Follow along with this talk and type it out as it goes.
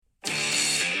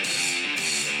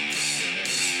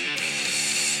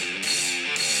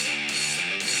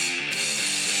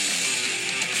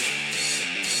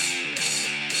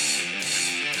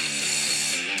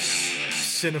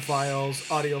Cinephiles,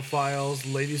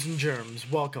 audiophiles, ladies and germs,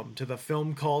 welcome to the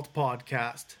Film Cult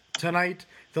Podcast. Tonight,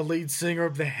 the lead singer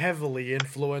of the heavily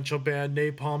influential band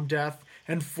Napalm Death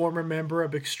and former member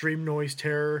of Extreme Noise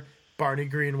Terror, Barney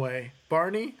Greenway.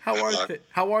 Barney, how are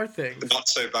things? Not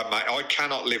so bad, mate. I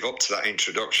cannot live up to that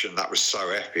introduction. That was so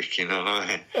epic, you know what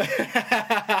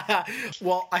I mean?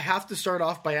 Well, I have to start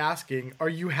off by asking, are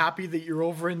you happy that you're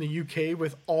over in the UK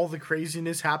with all the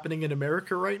craziness happening in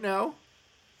America right now?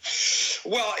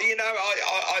 Well, you know,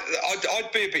 I'd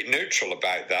be a bit neutral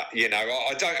about that. You know,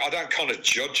 I don't kind of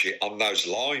judge it on those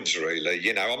lines, really.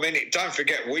 You know, I mean, don't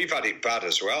forget we've had it bad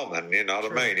as well, man. You know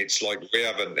what I mean? It's like we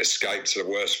haven't escaped the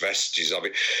worst vestiges of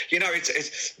it. You know,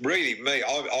 it's really me.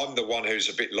 I'm the one who's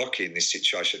a bit lucky in this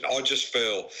situation. I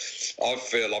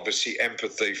feel obviously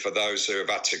empathy for those who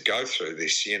have had to go through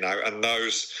this. You know, and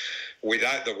those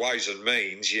without the ways and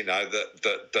means, you know,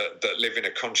 that live in a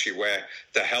country where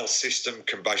the health system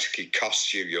can basically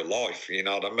cost you your life, you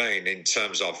know what I mean, in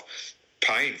terms of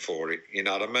paying for it, you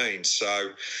know what I mean? So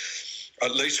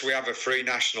at least we have a free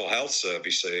national health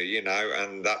service here, you know,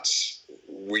 and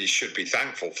we should be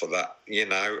thankful for that, you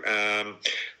know,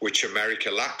 which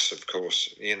America lacks, of course,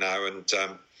 you know, and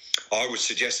I would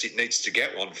suggest it needs to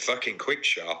get one fucking quick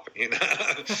sharp, you know.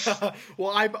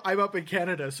 Well, I'm up in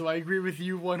Canada, so I agree with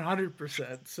you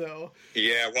 100%. So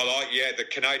yeah, well, the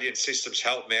Canadian systems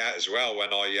helped me out as well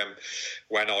when I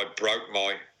broke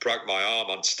my arm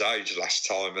on stage last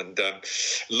time, and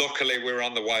luckily we were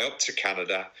on the way up to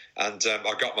Canada, and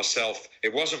I got myself.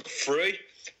 It wasn't free,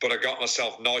 but I got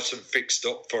myself nice and fixed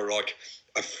up for like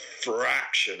a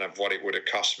fraction of what it would have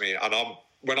cost me, and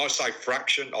when I say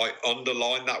fraction, I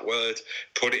underline that word,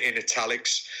 put it in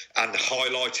italics, and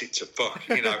highlight it to fuck,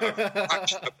 you know, a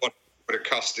fraction of what it would have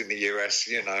cost in the US,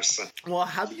 you know. So. Well,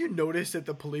 have you noticed that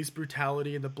the police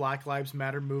brutality and the Black Lives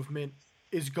Matter movement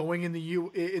is going in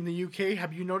the UK?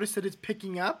 Have you noticed that it's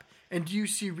picking up? And do you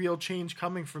see real change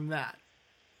coming from that?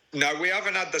 No, we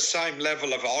haven't had the same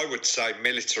level of, I would say,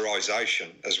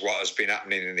 militarisation as what has been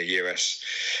happening in the US.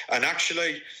 And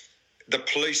actually, the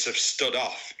police have stood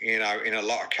off, you know, in a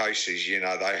lot of cases. You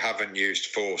know, they haven't used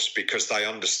force because they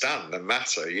understand the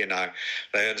matter, you know,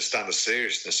 they understand the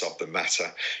seriousness of the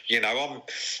matter. You know,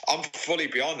 I'm fully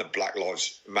behind the Black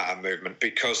Lives Matter movement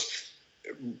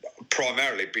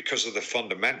primarily because of the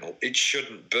fundamental. It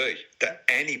shouldn't be that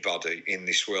anybody in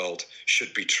this world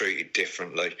should be treated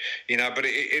differently, you know, but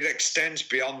it extends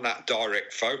beyond that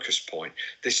direct focus point.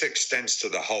 This extends to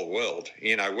the whole world.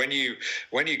 You know, when you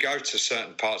go to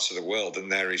certain parts of the world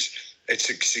and it's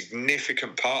a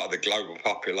significant part of the global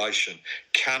population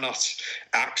cannot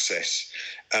access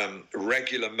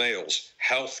regular meals,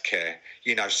 healthcare,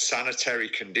 you know, sanitary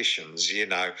conditions, you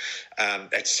know,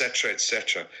 et cetera, et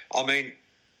cetera. I mean,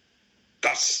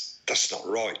 that's not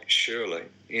right, surely,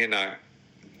 you know.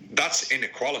 That's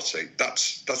inequality.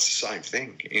 That's the same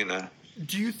thing, you know.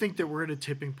 Do you think that we're at a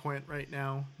tipping point right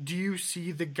now? Do you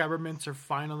see the governments are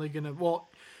finally going to,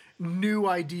 new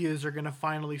ideas are going to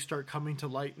finally start coming to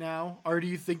light now? Or do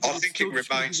you think that it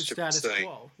remains to be seen?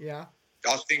 Quo? Yeah.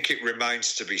 I think it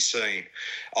remains to be seen.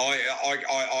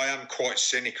 I am quite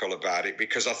cynical about it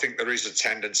because I think there is a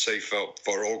tendency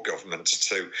for all governments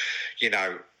to, you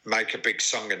know, make a big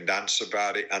song and dance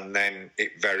about it, and then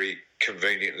it very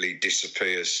conveniently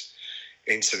disappears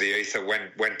into the ether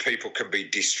when people can be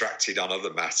distracted on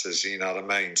other matters, you know what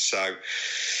I mean? So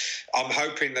I'm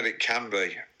hoping that it can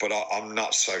be, but I'm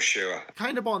not so sure.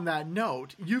 Kind of on that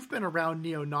note, you've been around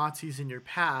neo-Nazis in your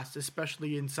past,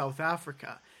 especially in South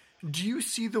Africa. Do you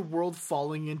see the world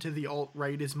falling into the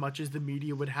alt-right as much as the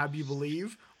media would have you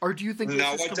believe? Or do you think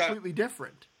this is completely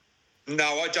different?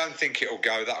 No, I don't think it'll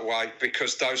go that way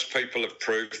because those people have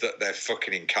proved that they're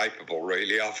fucking incapable,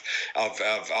 really, of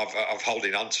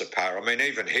holding on to power. I mean,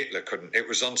 even Hitler couldn't. It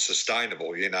was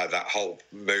unsustainable, you know, that whole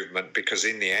movement, because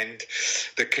in the end,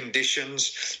 the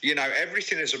conditions, you know,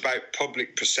 everything is about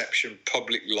public perception,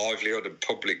 public livelihood, and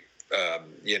public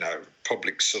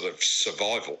sort of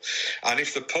survival. And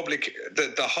if the public,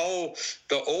 all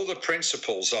the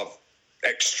principles of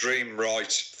extreme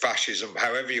right, fascism,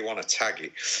 however you want to tag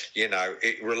it, you know,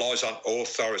 it relies on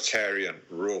authoritarian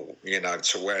rule, you know,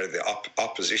 to where the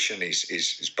opposition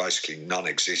is basically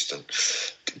non-existent.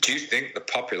 Do you think the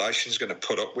population is going to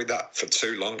put up with that for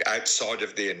too long outside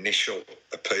of the initial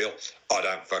appeal? I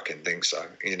don't fucking think so.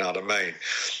 You know what I mean?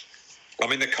 I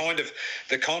mean, the kind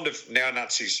of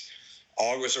neo-Nazis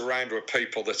I was around were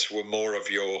people that were more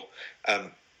of your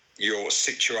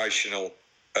situational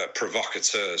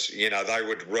provocateurs. They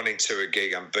would run into a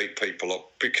gig and beat people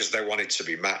up because they wanted to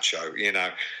be macho.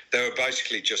 They were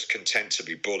basically just content to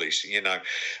be bullies.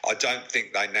 I don't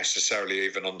think they necessarily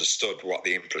even understood what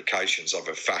the implications of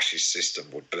a fascist system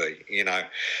would be,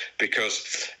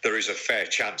 because there is a fair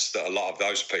chance that a lot of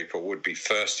those people would be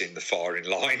first in the firing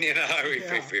line,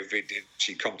 if it did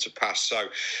actually come to pass. So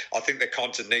I think they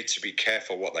kind of need to be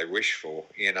careful what they wish for,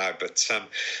 but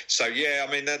so yeah,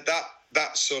 I mean,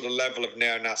 that sort of level of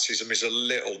neo-Nazism is a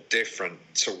little different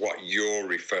to what you're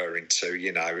referring to.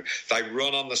 They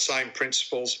run on the same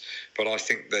principles, but I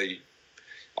think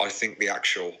the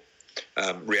actual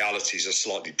realities are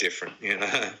slightly different.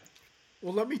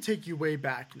 Well, let me take you way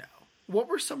back now. What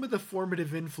were some of the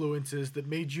formative influences that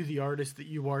made you the artist that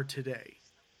you are today?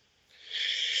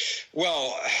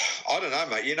 Well, I don't know,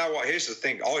 mate. You know what? Here's the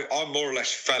thing. I more or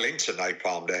less fell into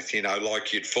Napalm Death,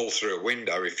 like you'd fall through a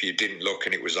window if you didn't look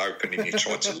and it was open and you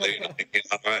tried to lean on it.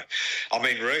 I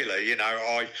mean, really,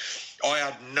 I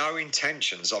had no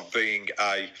intentions of being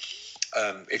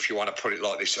if you want to put it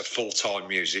like this, a full-time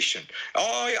musician.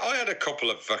 I had a couple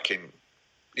of fucking,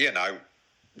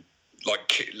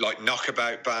 like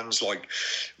knockabout bands, like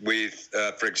with,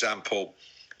 for example,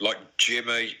 like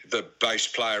Jimmy, the bass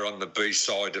player on the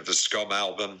B-side of the Scum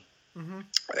album. Mm-hmm.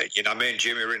 Me and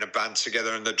Jimmy were in a band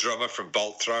together, and the drummer from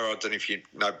Bolt Thrower, I don't know if you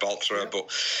know Bolt Thrower, but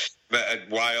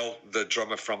Whale, the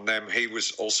drummer from them, he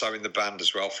was also in the band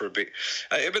as well for a bit.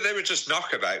 But they were just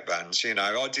knockabout bands,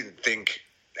 I didn't think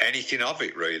anything of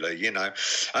it really,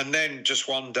 And then just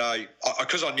one day,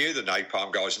 because I knew the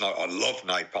Napalm guys, and I loved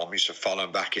Napalm, I used to follow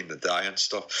them back in the day and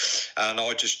stuff, and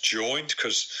I just joined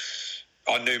because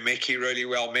I knew Mickey really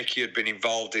well. Mickey had been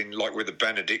involved in, with the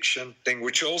Benediction thing,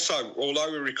 which also,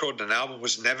 although we recorded an album,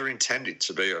 was never intended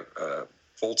to be a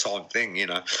full-time thing,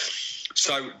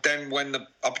 So then when the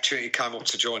opportunity came up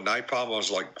to join Napalm, I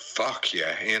was like, fuck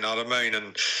yeah, you know what I mean?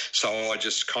 And so I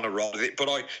just kind of rolled with it. But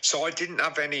I'd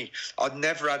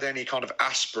never had any kind of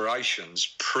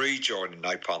aspirations pre-joining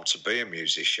Napalm to be a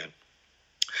musician.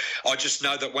 I just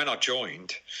know that when I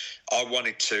joined, I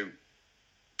wanted to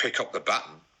pick up the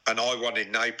baton. And I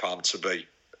wanted Napalm to be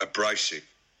abrasive,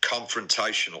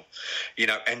 confrontational,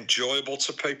 enjoyable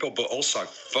to people, but also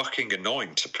fucking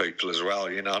annoying to people as well,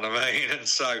 you know what I mean? And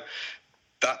so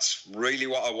that's really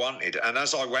what I wanted. And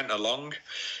as I went along,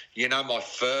 my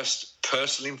first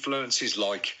personal influences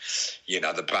like, the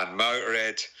band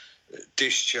Motorhead,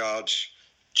 Discharge,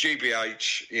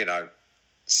 GBH,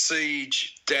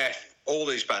 Siege, Death, all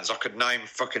these bands, I could name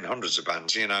fucking hundreds of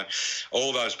bands,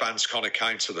 all those bands kind of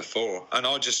came to the fore. And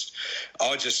I just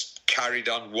carried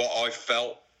on what I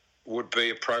felt would be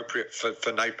appropriate for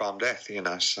Napalm Death,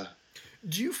 so.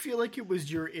 Do you feel like it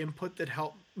was your input that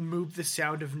helped move the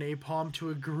sound of Napalm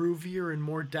to a groovier and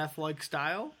more death-like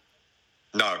style?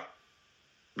 No.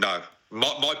 My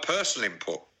personal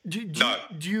input. Do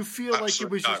you feel like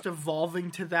it was just evolving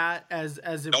to that as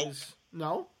it was?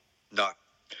 No? No.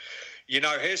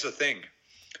 Here's the thing.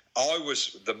 I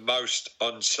was the most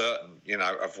uncertain,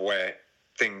 of where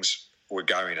things were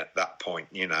going at that point,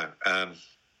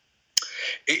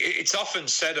 It's often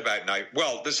said about now.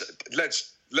 Well,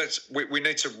 we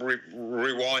need to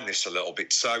rewind this a little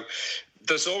bit. So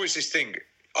there's always this thing.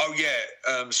 Oh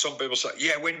yeah, some people say,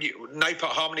 yeah, when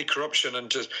Napalm, Harmony Corruption,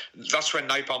 and that's when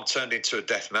Napalm turned into a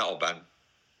death metal band.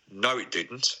 No, it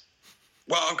didn't.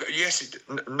 Well, yes,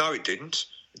 no, it didn't.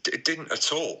 It didn't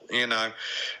at all.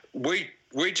 We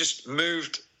just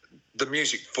moved the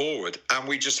music forward, and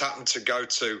we just happened to go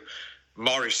to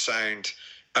Morris sound,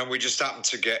 and we just happened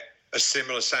to get a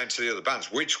similar sound to the other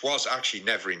bands, which was actually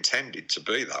never intended to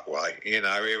be that way.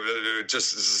 It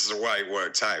just this is the way it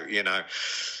worked out.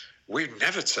 We've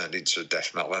never turned into a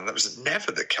death metal band. That was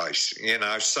never the case.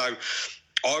 So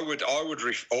I would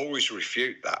always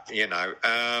refute that.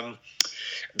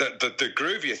 The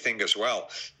groovier thing as well.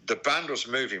 The band was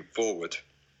moving forward.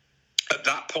 At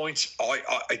that point, I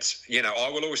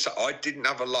will always say I didn't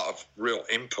have a lot of real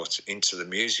input into the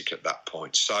music at that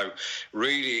point. So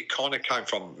really, it kind of came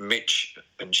from Mitch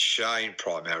and Shane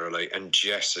primarily, and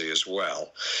Jesse as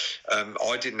well.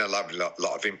 I didn't have a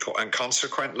lot of input, and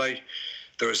consequently,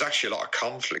 there was actually a lot of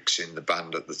conflicts in the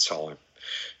band at the time,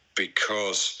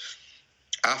 because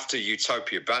after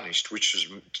Utopia Banished, which was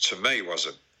to me was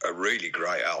a really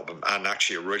great album, and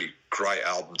actually a really great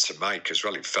album to make as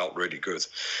well. It felt really good.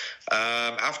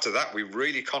 After that, we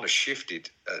really kind of shifted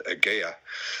a gear.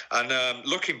 And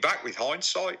looking back with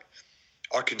hindsight,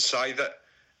 I can say that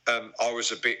I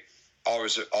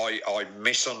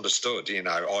misunderstood.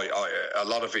 A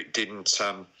lot of it didn't.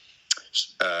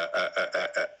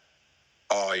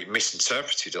 I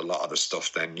misinterpreted a lot of the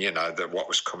stuff then, that what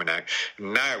was coming out.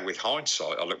 Now, with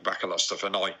hindsight, I look back at a lot of stuff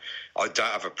and I don't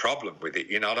have a problem with it,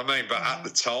 you know what I mean? But at the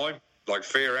time, like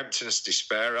Fear, Emptiness,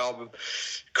 Despair album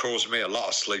caused me a lot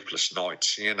of sleepless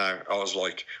nights, I was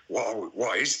like, whoa,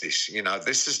 what is this?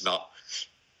 This is not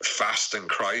fast and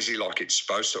crazy like it's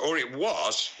supposed to. Or it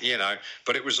was,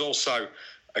 but it was also...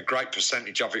 a great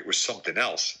percentage of it was something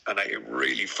else, and it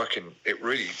really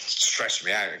stressed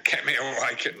me out and kept me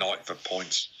awake at night for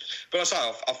points. But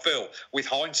I feel with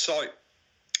hindsight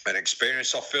and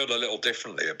experience, I feel a little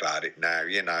differently about it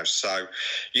now, So,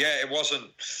 yeah, it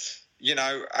wasn't,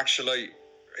 actually,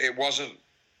 there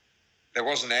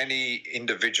wasn't any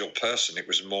individual person. It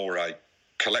was more a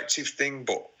collective thing.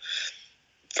 But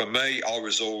for me, I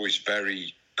was always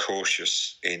very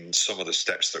cautious in some of the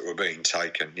steps that were being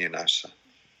taken, So.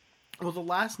 Well, the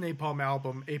last Napalm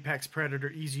album, Apex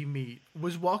Predator Easy Meat,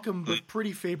 was welcomed with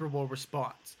pretty favorable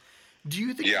response. Do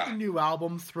you think that the new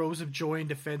album, Throes of Joy and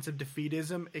Defensive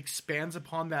Defeatism, expands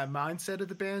upon that mindset of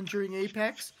the band during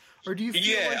Apex? Or do you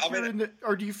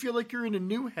feel like you're in a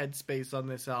new headspace on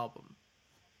this album?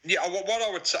 Yeah, well, what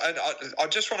I would say, and I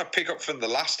just want to pick up from the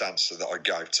last answer that I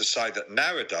gave to say that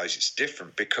nowadays it's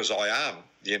different because I am,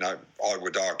 I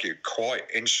would argue, quite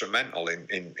instrumental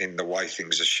in the way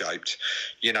things are shaped.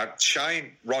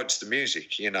 Shane writes the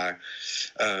music, now,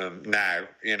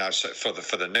 so for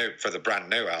the brand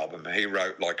new album, he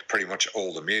wrote like pretty much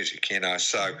all the music,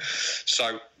 so,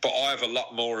 but I have a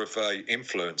lot more of a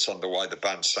influence on the way the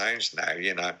band sounds now,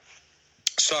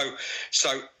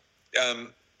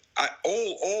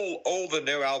 all the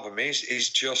new album is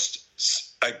just,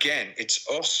 again, it's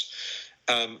us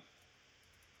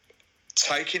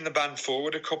taking the band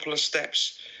forward a couple of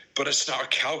steps, but it's not a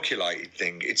calculated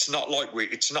thing. It's not like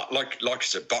it's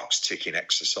it's a box ticking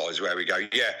exercise where we go,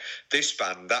 yeah, this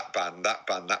band, that band, that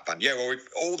band, that band. Yeah, well,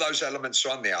 all those elements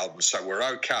are on the album, so we're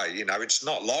okay. It's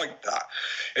not like that.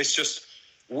 It's just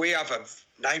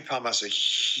Napalm has a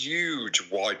huge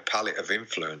wide palette of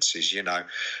influences,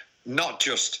 not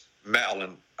just metal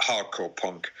and hardcore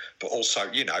punk, but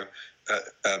also,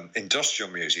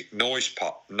 industrial music, noise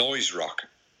pop, noise rock,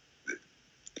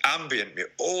 ambient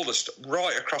music, all the stuff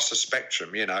right across the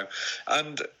spectrum,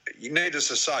 And needless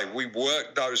to say, we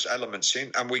work those elements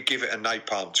in and we give it a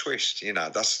Napalm twist,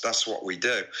 That's what we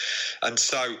do. And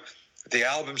so the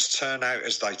albums turn out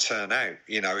as they turn out.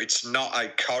 It's not a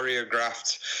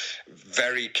choreographed,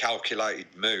 very calculated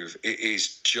move. It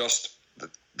is just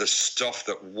the stuff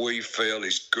that we feel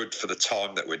is good for the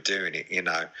time that we're doing it,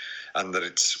 and that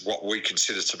it's what we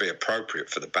consider to be appropriate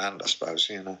for the band, I suppose,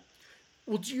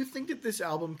 Well, do you think that this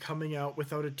album coming out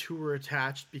without a tour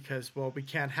attached because, well, we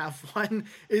can't have one,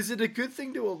 is it a good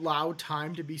thing to allow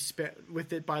time to be spent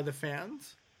with it by the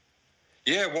fans?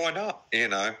 Yeah, why not,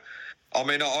 I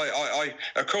mean, I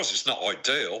of course it's not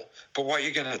ideal, but what are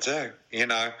you going to do?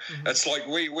 It's like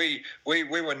we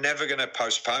were never going to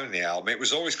postpone the album. It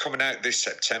was always coming out this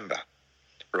September,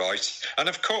 right? And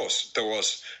of course there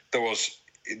was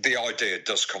the idea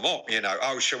does come up,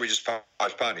 oh, shall we just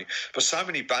postpone it? But so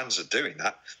many bands are doing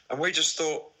that, and we just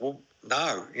thought, well,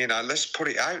 no, let's put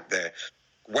it out there.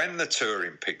 When the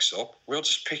touring picks up, we'll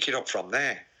just pick it up from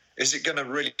there. Is it going to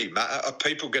really matter? Are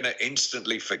people going to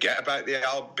instantly forget about the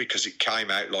album because it came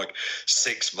out like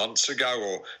 6 months ago?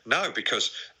 Or no,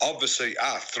 because obviously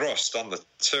our thrust on the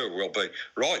tour will be,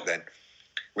 right then,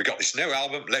 we got this new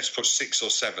album, let's put 6 or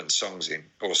 7 songs in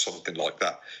or something like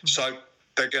that. Mm-hmm. So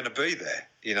they're going to be there.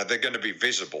 They're going to be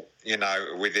visible,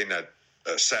 within a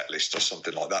set list or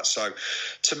something like that. So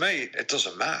to me, it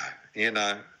doesn't matter.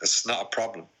 It's not a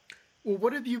problem. Well,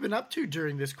 what have you been up to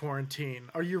during this quarantine?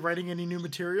 Are you writing any new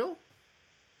material?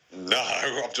 No,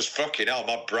 I'm just fucking hell.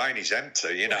 My brain is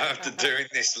empty, after doing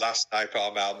this last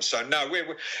Napalm album. So no,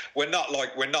 we're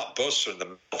not Buzz from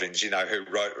the Melvins,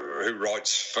 who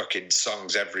writes fucking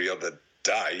songs every other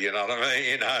day. You know what I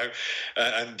mean?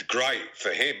 And great for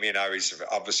him. He's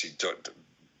obviously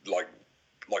like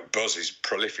Buzz is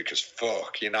prolific as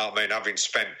fuck. I mean, having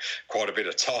spent quite a bit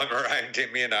of time around him.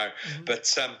 Mm-hmm.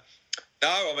 But. No,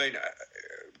 I mean,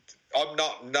 I'm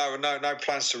not. No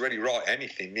plans to really write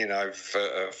anything,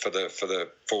 for the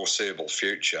foreseeable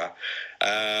future.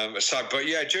 But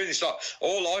yeah, during this,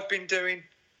 all I've been doing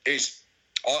is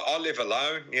I live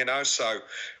alone, So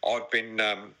I've been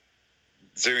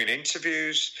doing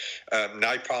interviews.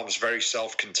 Napalm's very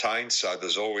self-contained, so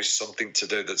there's always something to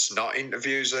do that's not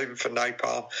interviews, even for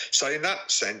Napalm. So in that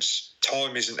sense,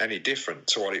 time isn't any different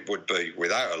to what it would be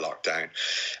without a lockdown.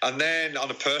 And then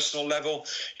on a personal level,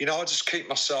 I just keep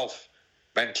myself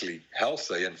mentally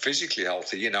healthy and physically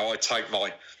healthy. I take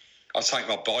my I take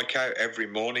my bike out every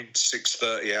morning,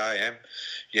 6:30 a.m.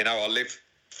 You know, I live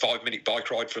 5-minute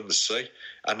bike ride from the sea,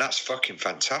 and that's fucking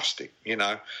fantastic. You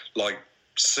know, like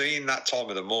seeing that time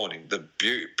of the morning, the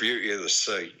beauty of the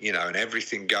sea, you know, and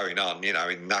everything going on, you know,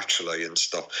 naturally and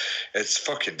stuff. It's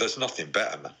fucking, there's nothing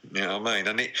better, man. You know what I mean?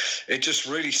 And it just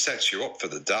really sets you up for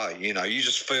the day. You know, you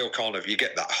just feel kind of, you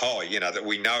get that high, you know, that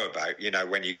we know about, you know,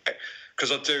 when you get,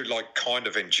 because I do like kind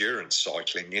of endurance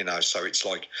cycling, you know, so it's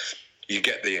like you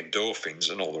get the endorphins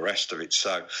and all the rest of it.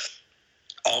 So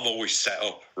I'm always set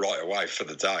up right away for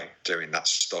the day doing that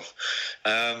stuff.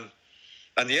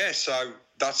 And yeah, so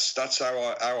that's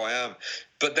how I am.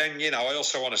 But then, you know, I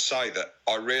also want to say that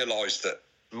I realise that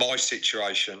my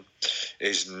situation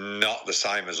is not the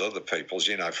same as other people's.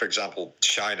 You know, for example,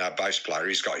 Shane, our bass player,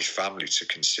 he's got his family to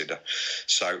consider.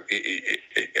 So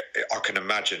I can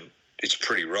imagine it's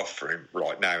pretty rough for him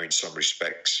right now in some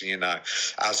respects, you know,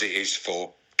 as it is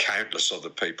for countless other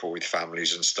people with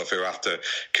families and stuff who have to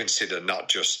consider not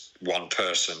just one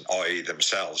person, i.e.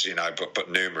 themselves, you know, but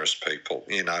numerous people,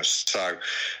 you know. So,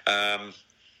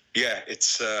 yeah,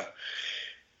 it's I'm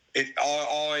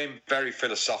very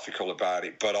philosophical about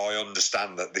it, but I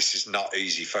understand that this is not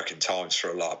easy fucking times for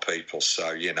a lot of people.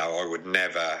 So, you know, I would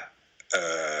never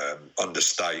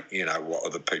understate, you know, what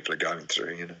other people are going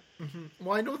through, you know. Mm-hmm.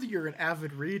 Well, I know that you're an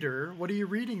avid reader. What are you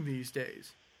reading these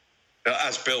days?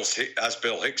 As Bill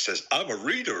Hicks says, I'm a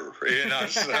reader, you know.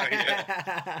 So,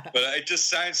 yeah. But it just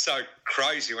sounds so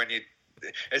crazy when you.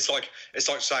 It's like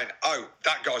saying, "Oh,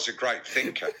 that guy's a great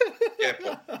thinker." Yeah,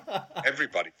 but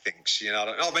everybody thinks, you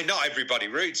know. I mean, not everybody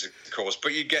reads, of course,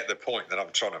 but you get the point that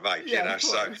I'm trying to make, yeah, you know.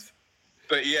 So,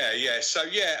 but yeah. So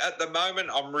yeah, at the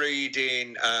moment I'm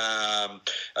reading a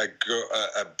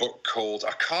book called,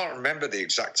 I can't remember the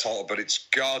exact title, but it's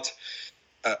God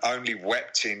Only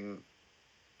Wept in.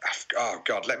 Oh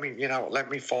God, let me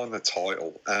find the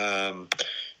title,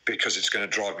 because it's going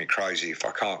to drive me crazy if I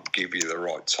can't give you the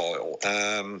right title.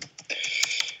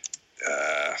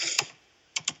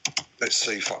 Let's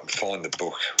see if I can find the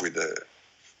book with the.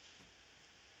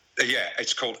 Yeah,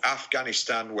 it's called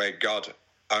Afghanistan, Where God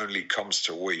Only Comes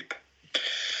to Weep,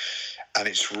 and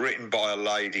it's written by a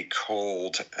lady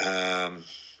called Siba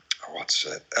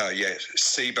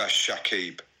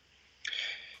Shakib.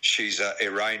 She's an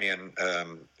Iranian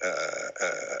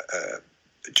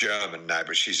German now,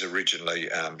 but she's originally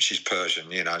she's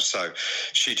Persian, you know. So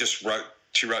she wrote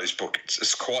this book.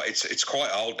 It's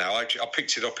quite old now. I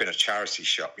picked it up in a charity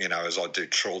shop, you know, as I do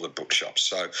trawl the bookshops.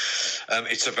 So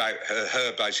it's about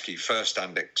her basically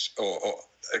first-hand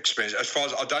experience. As far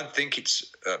as I don't think it's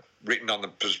written on the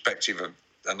perspective of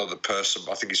another person.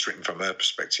 I think it's written from her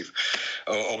perspective,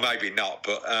 or maybe not,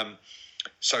 but.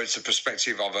 So it's a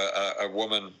perspective of a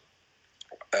woman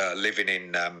living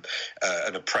in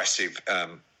an oppressive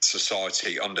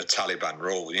society under Taliban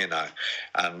rule, you know,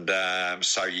 and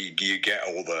so you get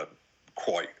all the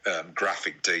quite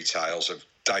graphic details of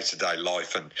day-to-day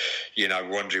life, and you know,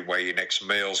 wondering where your next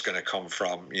meal's going to come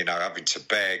from, you know, having to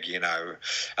beg, you know,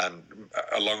 and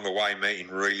along the way meeting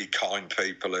really kind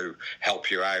people who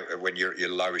help you out when you're at your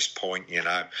lowest point, you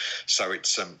know. So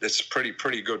it's a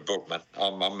pretty good book, man.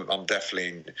 I'm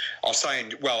definitely, I'll say,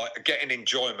 well, getting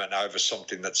enjoyment over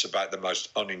something that's about the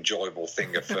most unenjoyable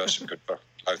thing a person could go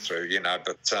through, you know.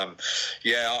 But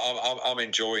yeah, I'm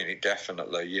enjoying it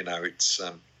definitely. You know, it's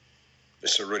a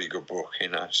really good book, you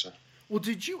know. So. Well,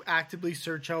 did you actively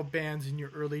search out bands in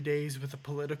your early days with a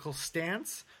political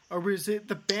stance, or was it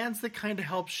the bands that kind of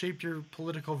helped shape your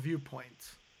political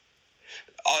viewpoints?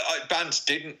 Bands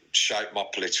didn't shape my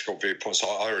political viewpoints. I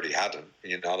already had them.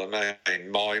 You know what I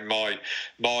mean? My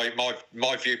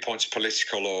viewpoints,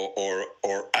 political or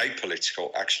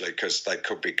apolitical, actually, because they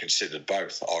could be considered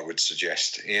both. I would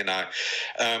suggest. You know,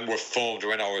 were formed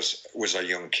when I was a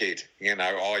young kid. You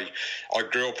know, I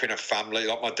grew up in a family.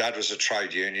 Like my dad was a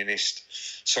trade unionist,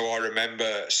 so I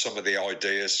remember some of the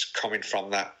ideas coming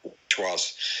from that, which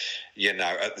was, you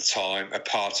know, at the time,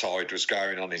 apartheid was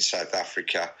going on in South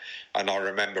Africa, and I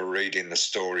remember reading the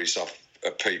stories of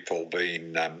people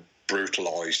being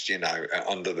brutalised, you know,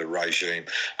 under the regime.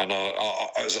 And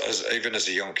even as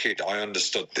a young kid, I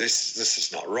understood this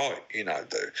is not right, you know.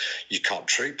 You can't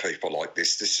treat people like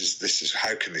this. This is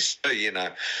how can this be, you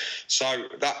know? So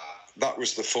that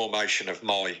was the formation of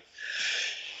my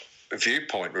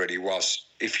viewpoint. Really, was,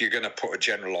 if you're going to put a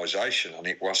generalisation on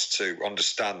it, was to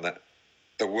understand that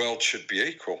the world should be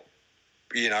equal,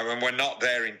 you know, and we're not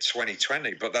there in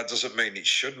 2020, but that doesn't mean it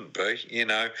shouldn't be, you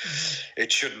know. Mm-hmm.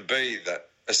 It shouldn't be that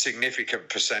a significant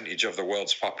percentage of the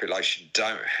world's population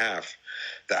don't have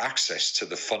the access to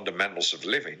the fundamentals of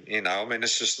living, you know. I mean,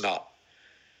 it's just not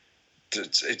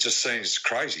it just seems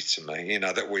crazy to me,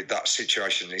 that that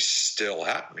situation is still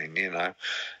happening,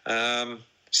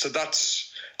 So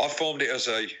I formed it as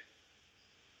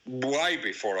way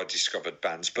before I discovered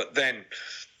bands, but then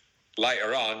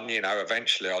later on,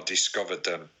 eventually I discovered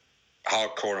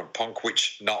hardcore and punk,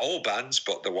 which not all bands,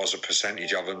 but there was a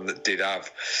percentage of them that did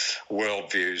have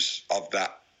worldviews of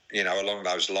that, along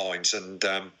those lines. And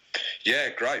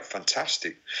great,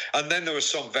 fantastic. And then there was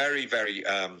some very, very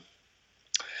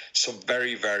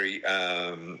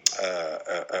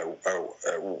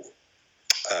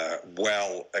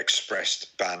well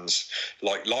expressed bands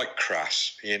like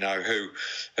Crass, who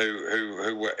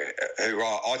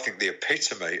are, I think, the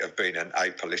epitome of being an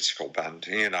apolitical band,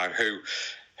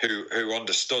 who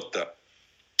understood that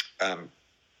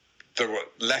the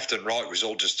left and right was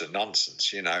all just a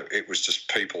nonsense, it was just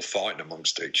people fighting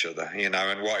amongst each other, and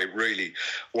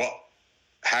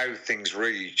how things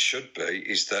really should be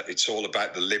is that it's all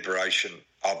about the liberation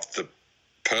of the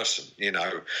person,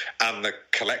 and the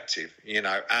collective,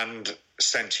 and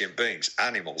sentient beings,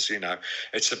 animals,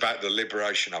 it's about the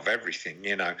liberation of everything,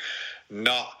 and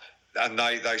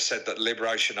they said that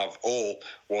liberation of all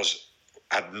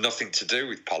had nothing to do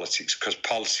with politics, because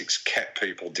politics kept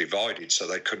people divided, so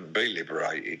they couldn't be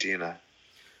liberated,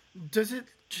 Does it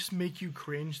just make you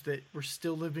cringe that we're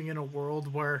still living in a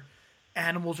world where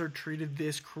animals are treated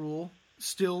this cruel,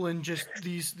 still in just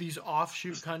these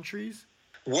offshoot countries?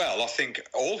 Well, I think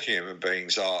all human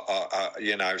beings are are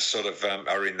in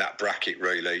that bracket,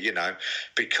 really,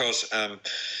 because,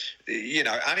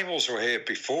 animals were here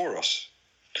before us.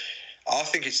 I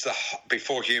think it's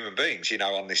before human beings,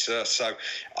 on this earth. So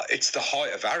it's the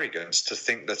height of arrogance to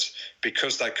think that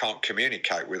because they can't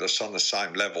communicate with us on the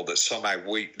same level, that somehow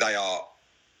they are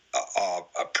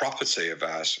a property of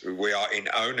ours. We are in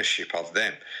ownership of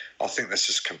them. I think that's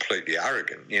just completely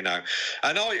arrogant,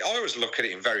 And I always look at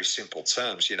it in very simple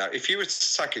terms, If you were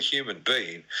to take a human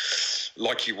being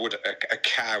like you would a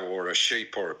cow or a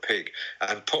sheep or a pig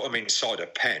and put them inside a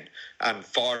pen and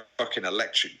fire a fucking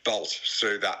electric bolt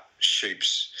through that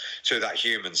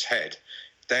human's head,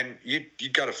 then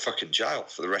you'd go to fucking jail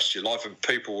for the rest of your life, and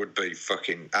people would be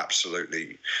fucking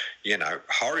absolutely,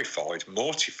 horrified,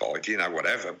 mortified,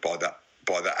 whatever, by that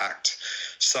act.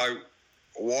 So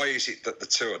why is it that the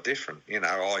two are different?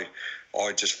 I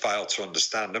just fail to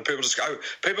understand. And people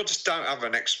just don't have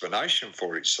an explanation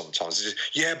for it sometimes. It's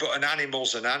just, but an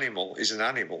animal's an animal is an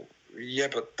animal. Yeah,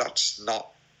 but that's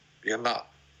not, you're not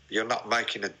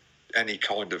making any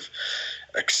kind of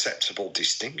acceptable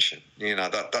distinction.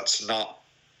 That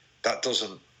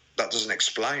doesn't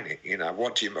explain it.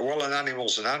 What do you? Well, an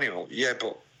animal's an animal. Yeah,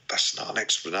 but that's not an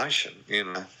explanation.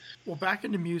 Well, back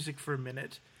into music for a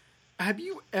minute. Have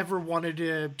you ever wanted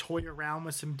to toy around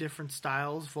with some different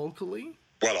styles vocally?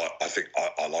 Well, I think I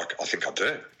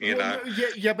do.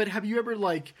 Yeah, but have you ever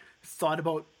thought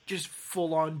about just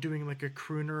full on doing a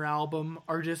crooner album,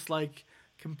 or just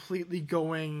completely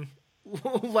going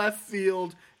left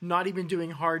field, not even doing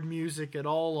hard music at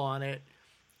all on it,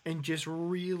 and just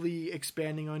really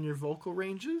expanding on your vocal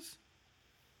ranges?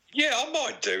 Yeah, I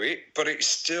might do it, but it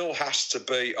still has to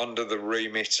be under the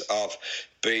remit of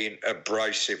being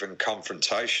abrasive and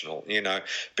confrontational,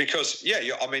 because,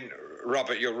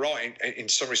 Robert, you're right. In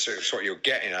some respects, what you're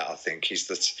getting at, I think, is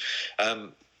that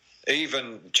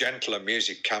even gentler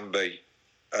music can be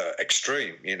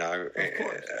extreme, and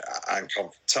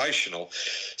confrontational.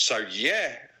 So,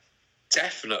 yeah,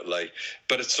 definitely.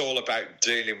 But it's all about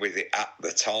dealing with it at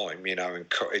the time, and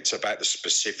it's about the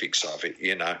specifics of it,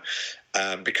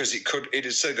 because it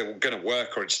is either going to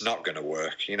work or it's not going to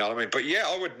work, you know what I mean? But yeah,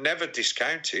 I would never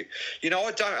discount it. I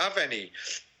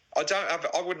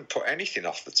wouldn't put anything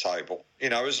off the table,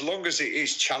 as long as it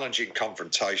is challenging,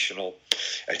 confrontational,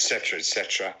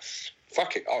 etc.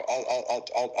 Fuck it,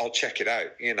 I'll check it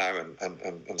out,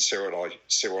 and see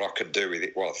what I can do with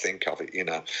it, what I think of it,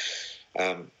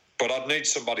 But I'd need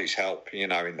somebody's help, in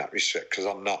that respect, because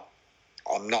I'm not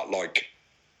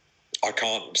I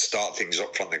can't start things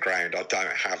up from the ground. I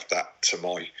don't have that to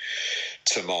my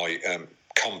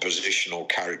compositional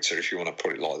character, if you want to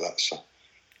put it like that. So,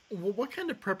 well, what kind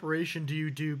of preparation do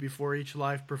you do before each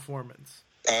live performance?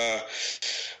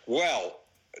 Well,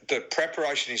 the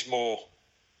preparation is more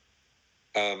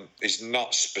is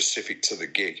not specific to the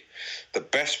gig. The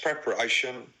best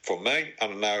preparation for me,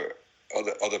 and I know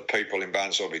other people in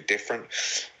bands will be different.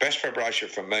 Best preparation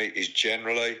for me is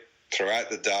generally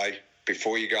throughout the day.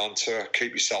 Before you go on tour,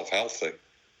 keep yourself healthy.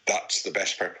 That's the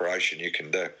best preparation you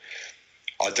can do.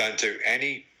 I don't do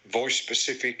any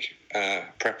voice-specific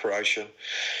preparation.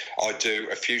 I do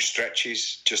a few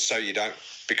stretches just so you don't,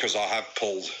 because I have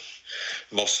pulled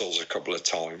muscles a couple of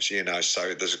times, you know,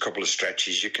 so there's a couple of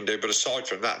stretches you can do. But aside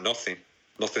from that, nothing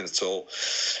at all.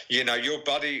 You know, your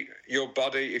body,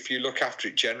 if you look after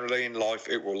it generally in life,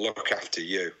 it will look after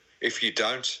you. If you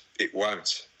don't, it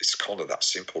won't. It's kind of that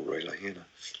simple, really, you know.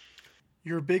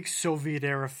 You're a big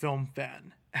Soviet-era film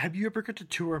fan. Have you ever got to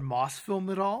tour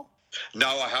Mosfilm at all?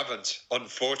 No, I haven't.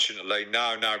 Unfortunately,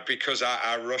 no, because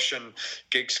our Russian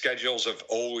gig schedules have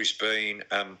always been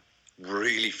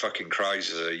really fucking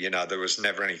crazy. You know, there was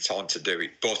never any time to do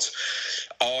it. But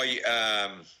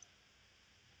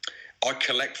I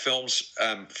collect films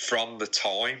from the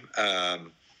time,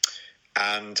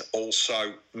 and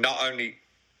also not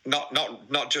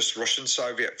just Russian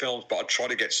Soviet films, but I try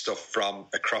to get stuff from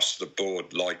across the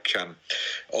board, like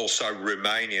also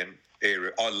Romanian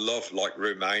era. I love like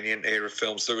Romanian era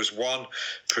films. There was one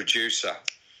producer,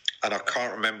 and I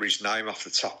can't remember his name off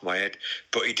the top of my head,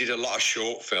 but he did a lot of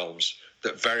short films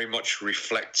that very much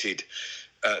reflected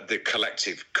the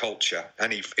collective culture,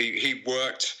 and he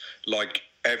worked like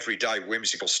everyday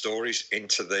whimsical stories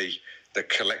into the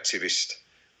collectivist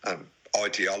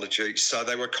ideology. So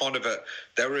they were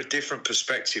a different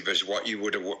perspective as what you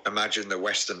would imagine the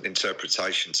Western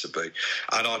interpretation to be.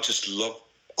 And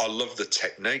I love the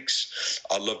techniques.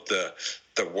 I love the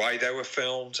way they were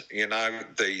filmed. You know,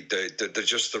 the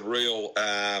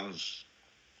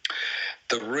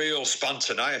real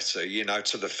spontaneity, you know,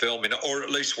 to the filming, or at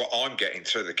least what I'm getting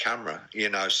through the camera. You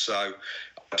know, so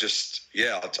I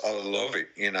love it.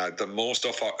 You know, the more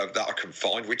stuff that I can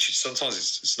find, which sometimes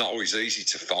it's not always easy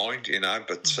to find, you know,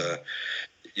 but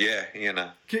yeah, you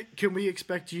know. Can we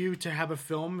expect you to have a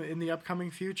film in the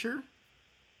upcoming future?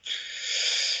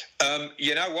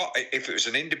 You know what? If it was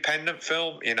an independent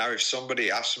film, you know, if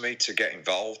somebody asked me to get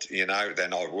involved, you know,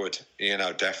 then I would, you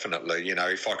know, definitely, you know,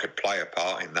 if I could play a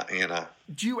part in that, you know.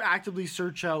 Do you actively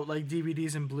search out like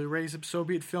DVDs and Blu-rays of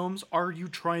Soviet films? Are you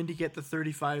trying to get the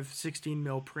 35,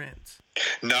 16mm prints?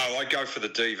 No, I go for the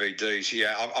DVDs.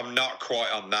 Yeah, I'm not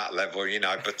quite on that level, you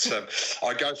know, but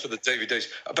I go for the DVDs.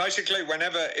 Basically,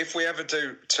 if we ever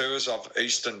do tours of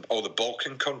Eastern or the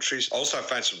Balkan countries, I also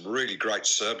found some really great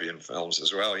Serbian films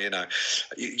as well, you know.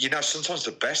 You know, sometimes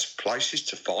the best places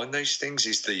to find these things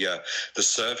is the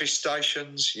service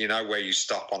stations, you know, where you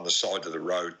stop on the side of the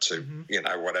road to, you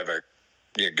know, whatever,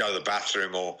 you go to the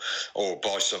bathroom or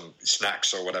buy some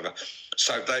snacks or whatever.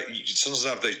 So they sometimes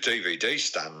have these DVD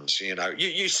stands, you know.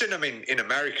 You see them in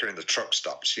America in the truck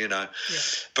stops, you know. Yeah.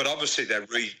 But obviously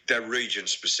they're region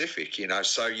specific, you know.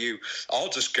 So I'll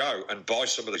just go and buy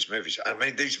some of these movies. I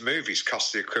mean, these movies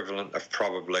cost the equivalent of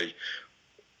probably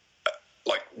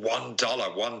like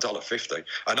 $1.50,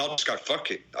 and I'll just go,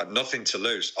 fuck it, I've nothing to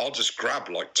lose. I'll just grab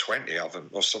like 20 of them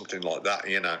or something like that,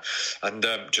 you know, and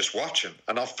just watch them.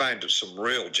 And I've found some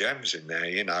real gems in there,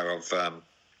 you know.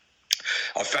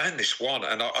 I found this one,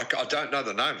 and I don't know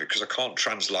the name because I can't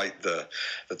translate the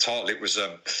title. It was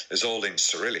all in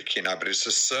Cyrillic, you know, but it's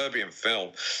a Serbian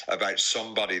film about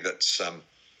somebody that's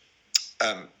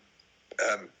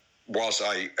was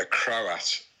a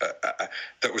Croat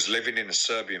that was living in a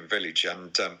Serbian village,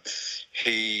 and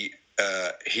the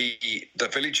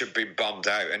village had been bombed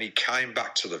out, and he came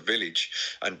back to the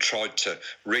village and tried to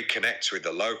reconnect with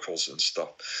the locals and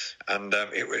stuff. And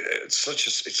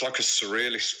it's like a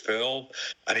surrealist film,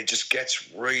 and it just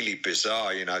gets really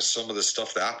bizarre, you know, some of the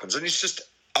stuff that happens, and it's just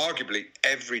arguably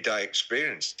everyday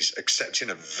experience, except in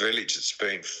a village that's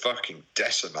been fucking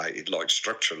decimated, like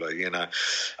structurally, you know.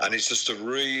 And it's just a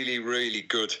really, really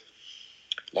good,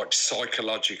 like,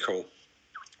 psychological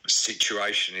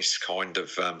situationist kind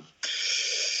of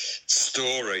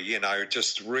story, you know,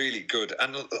 just really good.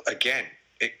 And again,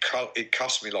 it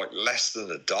cost me like less than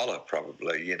 $1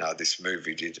 probably, you know, this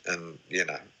movie did. And, you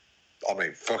know, I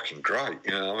mean, fucking great,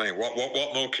 you know. I mean, what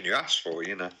more can you ask for,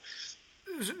 you know?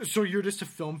 So you're just a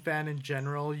film fan in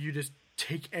general? You just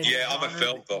take any? Yeah, I'm a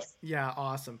film buff. Yeah,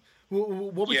 awesome.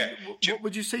 What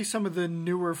would you say some of the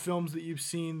newer films that you've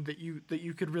seen that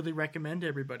you could really recommend to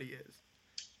everybody is?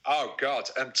 Oh God,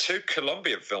 2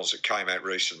 Colombian films that came out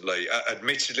recently,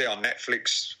 admittedly on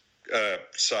Netflix.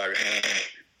 So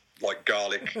like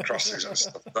garlic crossings and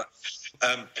stuff. But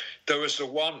there was the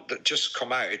one that just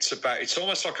come out. It's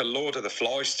almost like a Lord of the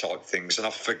Flies type things, and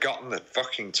I've forgotten the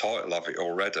fucking title of it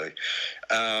already.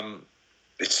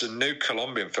 It's a new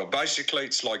Colombian film. Basically,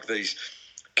 it's like these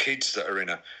kids that are in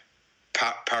a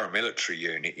paramilitary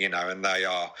unit, you know, and they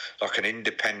are like an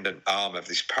independent arm of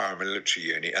this paramilitary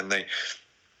unit, and they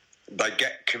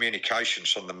get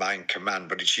communications from the main command,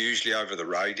 but it's usually over the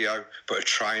radio. But a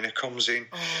trainer comes in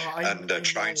and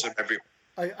trains them every.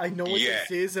 I know what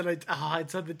this is, and it's on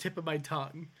the tip of my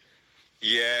tongue.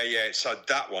 Yeah. So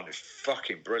that one is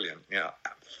fucking brilliant. Yeah,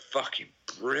 fucking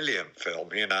brilliant film.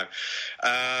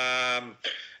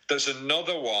 There's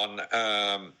another one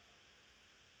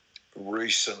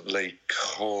recently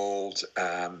called.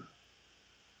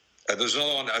 There's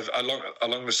another one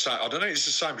along the same. I don't know. It's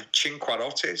the same with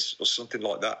Cinquarotes or something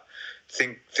like that.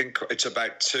 Think it's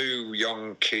about two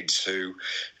young kids who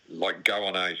like go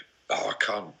on a. Oh, I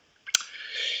can't.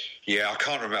 Yeah, I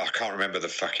can't remember the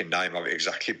fucking name of it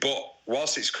exactly. But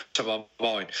whilst it's to my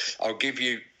mind, I'll give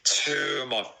you two of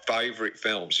my favourite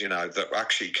films. That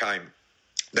actually came.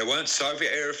 They weren't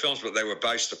Soviet era films, but they were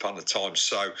based upon the time.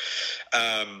 So,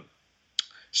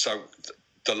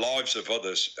 The Lives of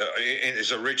Others, in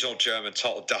its original German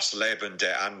title, Das Leben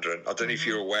der Anderen. I don't know if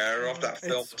you're aware of that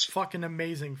film. It's a fucking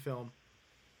amazing film.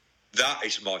 That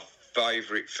is my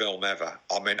favourite film ever.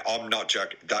 I mean, I'm not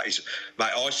joking. That is,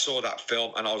 mate, I saw that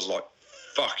film and I was like,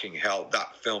 fucking hell,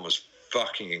 that film was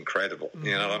fucking incredible.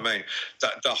 You know what I mean?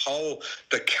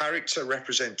 The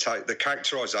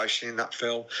characterization in that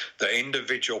film, the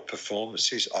individual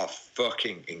performances are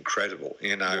fucking incredible.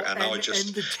 And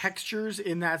the textures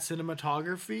in that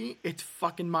cinematography, it's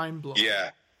fucking mind blowing.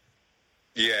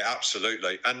 Yeah,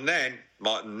 absolutely. And then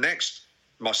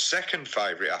my second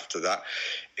favourite after that,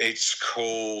 it's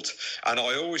called, and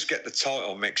I always get the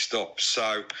title mixed up,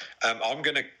 so I'm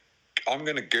going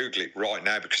to Google it right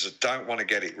now because I don't want to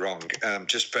get it wrong.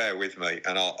 Just bear with me,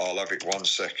 and I'll have it 1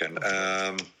 second.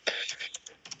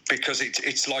 Because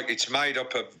it's like it's made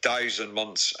up of days and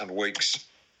months and weeks,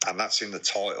 and that's in the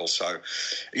title. So,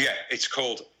 yeah, it's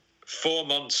called 4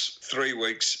 months, 3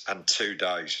 weeks, and 2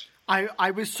 days.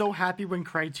 I was so happy when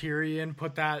Criterion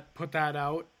put that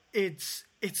out. It's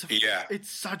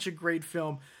such a great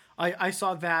film. I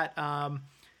saw that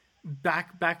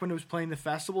back when it was playing the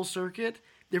festival circuit.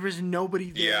 There was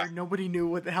nobody there. Yeah. Nobody knew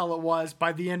what the hell it was.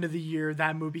 By the end of the year,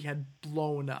 that movie had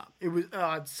blown up. It was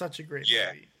it's such a great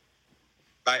movie.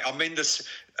 Mate, I mean,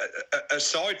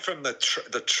 aside from the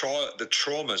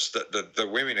traumas that the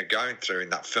women are going through in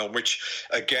that film, which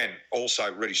again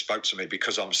also really spoke to me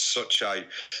because I'm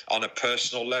on a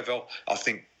personal level, I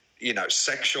think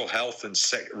sexual health and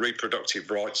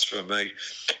reproductive rights for me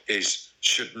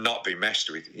should not be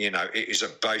messed with. It is a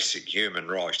basic human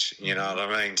right. You know what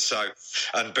I mean? So,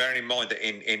 and bearing in mind that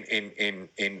in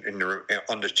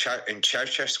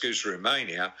Ceausescu's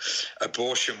Romania,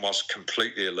 abortion was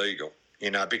completely illegal.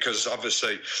 Because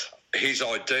obviously his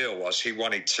ideal was he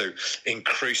wanted to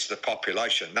increase the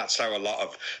population. That's how a lot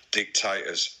of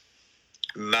dictators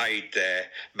made their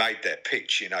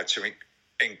pitch. To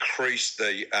increase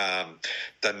the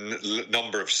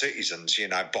number of citizens,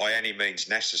 by any means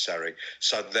necessary.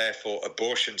 So therefore,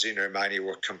 abortions in Romania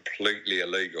were completely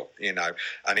illegal,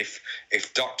 And if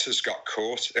doctors got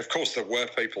caught, of course, there were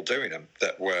people doing them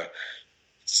that were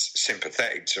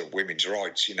sympathetic to women's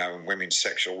rights, and women's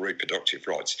sexual reproductive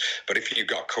rights. But if you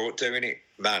got caught doing it,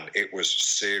 man, it was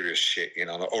serious shit,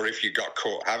 Or if you got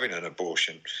caught having an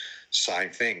abortion,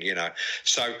 same thing,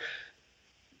 So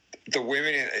the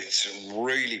women, it's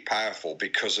really powerful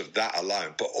because of that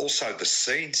alone, but also the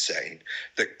scene setting,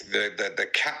 the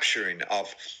capturing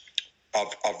of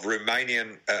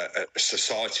Romanian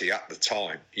society at the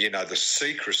time, the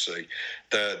secrecy,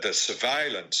 the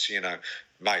surveillance,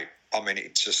 mate. I mean,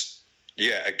 it's just,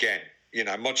 again,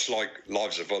 much like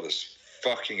Lives of Others,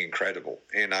 fucking incredible.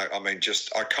 I mean,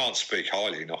 I can't speak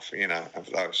highly enough, of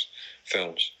those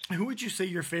films. Who would you say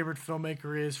your favorite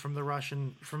filmmaker is from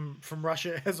from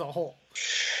Russia as a whole?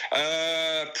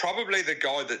 Probably the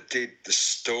guy that did The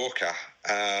Stalker,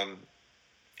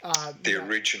 the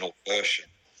original version.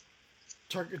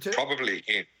 Probably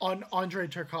him. Andrei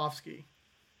Tarkovsky.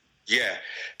 Yeah,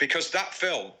 because that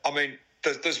film, I mean,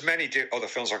 there's many other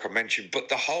films I could mention, but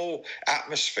the whole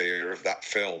atmosphere of that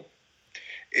film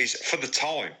is, for the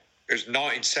time, it was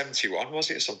 1971, was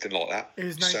it, or something like that? It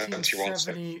was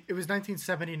 1970. It was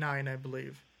 1979, I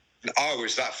believe. Oh, it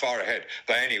was that far ahead.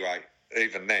 But anyway,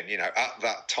 even then, at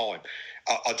that time,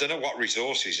 I don't know what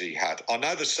resources he had. I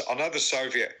know the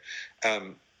Soviet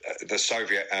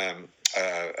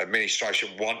administration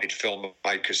wanted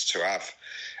filmmakers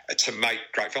to make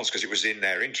great films because it was in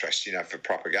their interest, for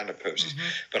propaganda purposes.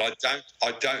 But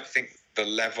I don't think the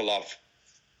level of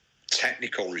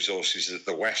technical resources that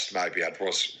the West maybe had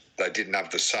they didn't have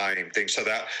the same thing. So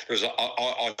that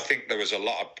I think there was a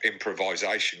lot of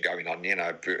improvisation going on,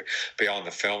 behind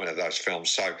the filming of those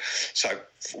films. So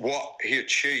what he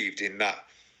achieved in that,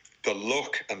 the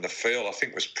look and the feel, I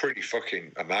think was pretty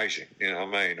fucking amazing. You know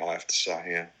what I mean? I have to say,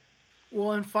 yeah.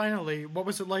 Well, and finally, what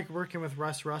was it like working with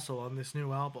Russ Russell on this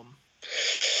new album?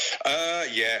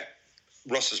 Yeah.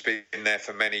 Russ has been there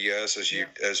for many years,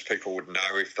 as people would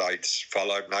know if they'd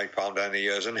followed Napalm down the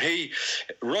years. And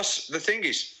Russ, the thing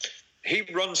is, he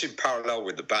runs in parallel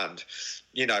with the band.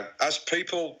 You know, as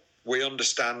people, we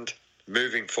understand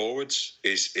moving forwards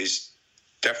is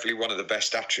definitely one of the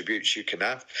best attributes you can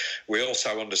have. We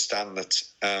also understand that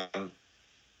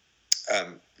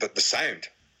that the sound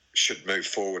should move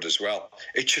forward as well.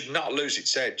 It should not lose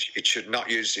its edge. It should not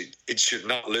It should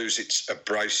not lose its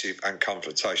abrasive and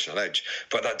confrontational edge.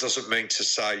 But that doesn't mean to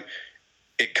say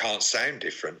it can't sound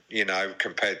different, you know,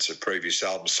 compared to previous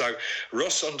albums. So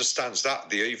Russ understands that,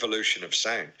 the evolution of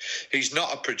sound. He's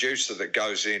not a producer that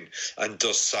goes in and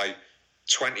does, say,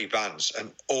 20 bands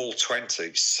and all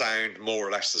 20 sound more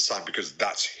or less the same because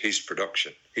that's his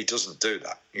production. He doesn't do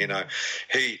that, you know.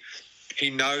 He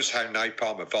knows how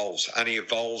Napalm evolves, and he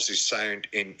evolves his sound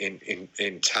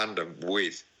in tandem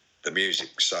with the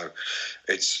music. So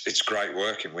it's great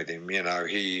working with him. You know,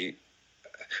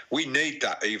 we need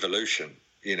that evolution,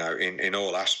 you know, in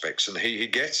all aspects, and he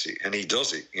gets it and he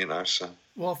does it, you know. So.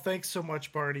 Well, thanks so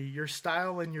much, Barney. Your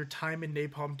style and your time in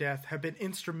Napalm Death have been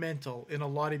instrumental in a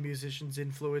lot of musicians'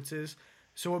 influences.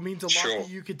 So it means a lot that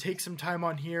you could take some time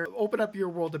on here, open up your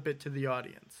world a bit to the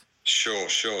audience. Sure.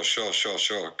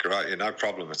 Great, no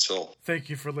problem at all. Thank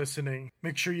you for listening.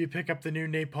 Make sure you pick up the new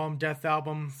Napalm Death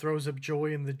album, Throws Up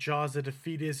Joy in the Jaws of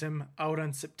Defeatism, out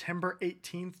on September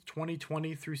 18th,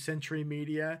 2020 through Century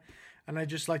Media. And I'd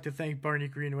just like to thank Barney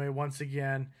Greenway once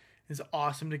again. It's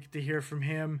awesome to get to hear from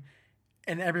him.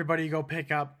 And everybody go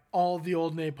pick up all the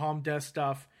old Napalm Death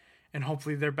stuff, and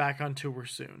hopefully they're back on tour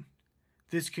soon.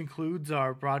 This concludes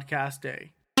our broadcast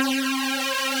day.